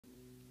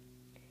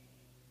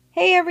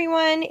Hey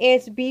everyone,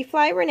 it's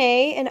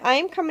Bflyrenee, and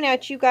I'm coming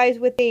at you guys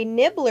with a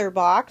Nibblr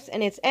box,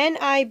 and it's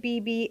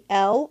Nibblr,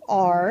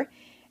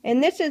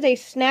 and this is a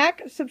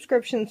snack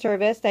subscription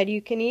service that you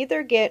can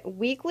either get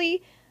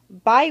weekly,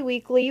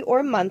 bi-weekly,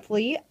 or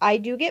monthly. I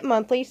do get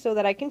monthly so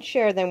that I can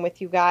share them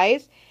with you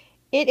guys.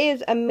 It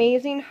is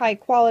amazing high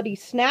quality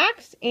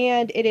snacks,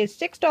 and it is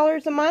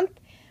 $6 a month,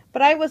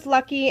 but I was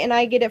lucky and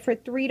I get it for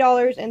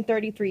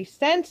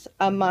 $3.33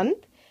 a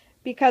month,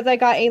 because I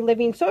got a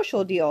Living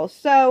Social deal.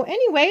 So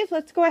anyways,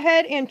 let's go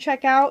ahead and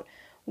check out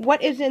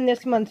what is in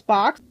this month's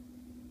box.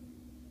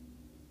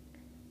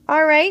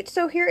 Alright,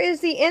 so here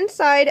is the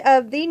inside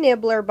of the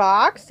Nibblr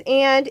box,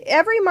 and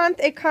every month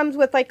it comes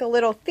with like a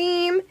little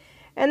theme,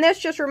 and this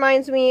just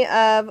reminds me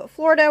of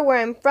Florida, where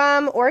I'm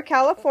from, or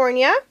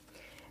California.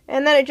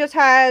 And then it just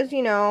has,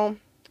 you know,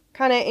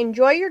 kind of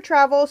enjoy your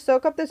travel,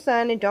 soak up the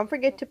sun, and don't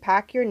forget to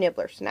pack your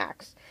Nibblr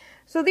snacks.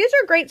 So these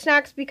are great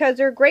snacks because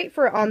they're great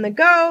for on the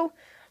go,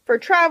 for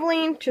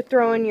traveling, to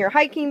throw in your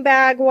hiking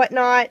bag,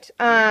 whatnot.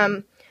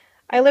 I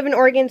live in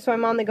Oregon, so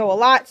I'm on the go a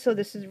lot, so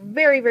this is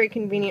very, very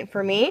convenient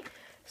for me.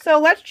 So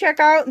let's check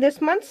out this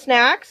month's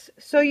snacks.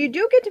 So you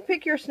do get to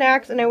pick your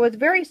snacks, and I was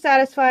very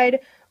satisfied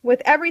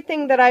with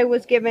everything that I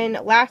was given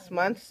last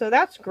month, so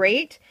that's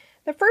great.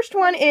 The first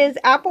one is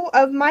Apple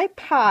of My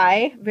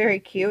Pie, very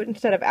cute,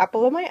 instead of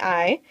Apple of My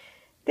Eye.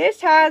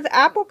 This has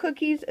apple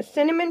cookies,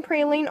 cinnamon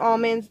praline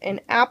almonds,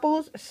 and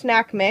apples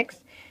snack mix.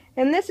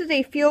 And this is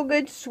a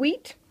feel-good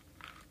sweet.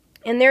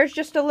 And there's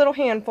just a little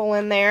handful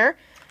in there.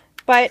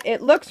 But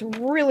it looks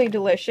really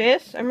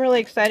delicious. I'm really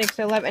excited because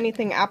I love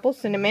anything apple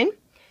cinnamon.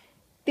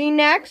 The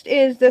next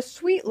is the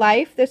Sweet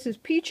Life. This is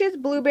peaches,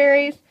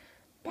 blueberries,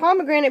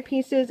 pomegranate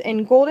pieces,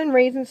 and golden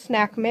raisin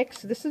snack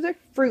mix. This is a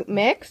fruit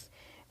mix.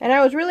 And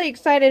I was really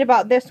excited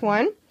about this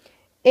one.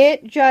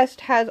 It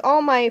just has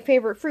all my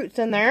favorite fruits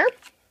in there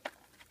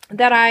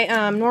that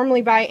I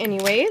normally buy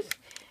anyways.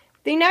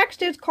 The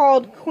next is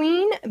called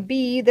Queen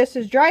Bee. This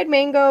is dried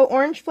mango,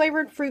 orange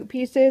flavored fruit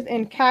pieces,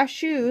 and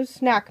cashews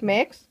snack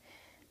mix.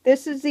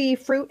 This is the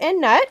fruit and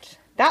nut.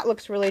 That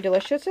looks really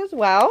delicious as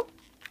well.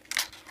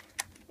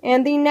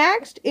 And the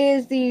next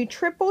is the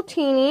Triple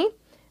Teeny.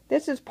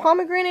 This is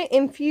pomegranate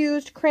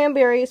infused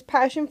cranberries,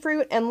 passion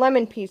fruit, and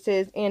lemon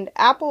pieces, and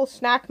apple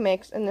snack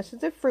mix. And this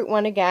is a fruit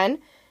one again.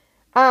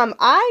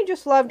 I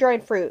just love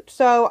dried fruit,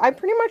 so I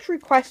pretty much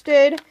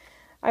requested,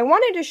 I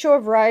wanted to show a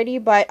variety,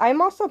 but I'm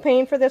also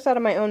paying for this out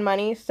of my own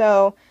money,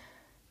 so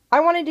I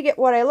wanted to get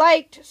what I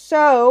liked.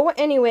 So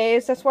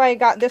anyways, that's why I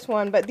got this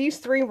one, but these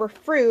three were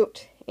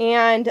fruit.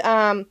 And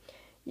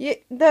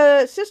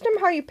the system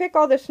how you pick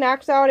all the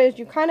snacks out is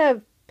you kind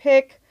of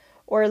pick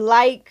or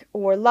like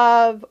or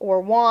love or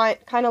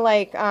want, kind of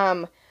like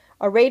a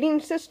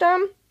rating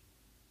system.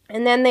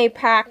 And then they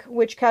pack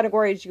which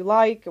categories you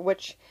like,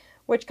 which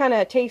kind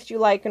of taste you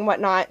like and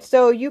whatnot.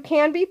 So you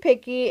can be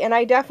picky, and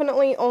I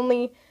definitely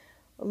only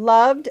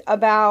loved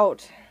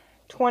about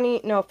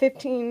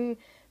 15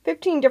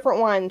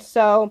 different ones.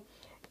 So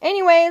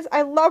anyways,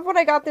 I love what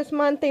I got this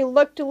month. They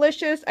look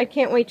delicious. I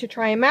can't wait to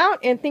try them out.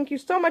 And thank you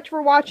so much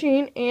for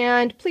watching.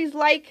 And please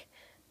like,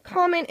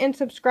 comment, and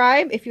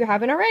subscribe if you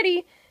haven't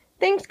already.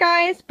 Thanks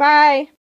guys. Bye.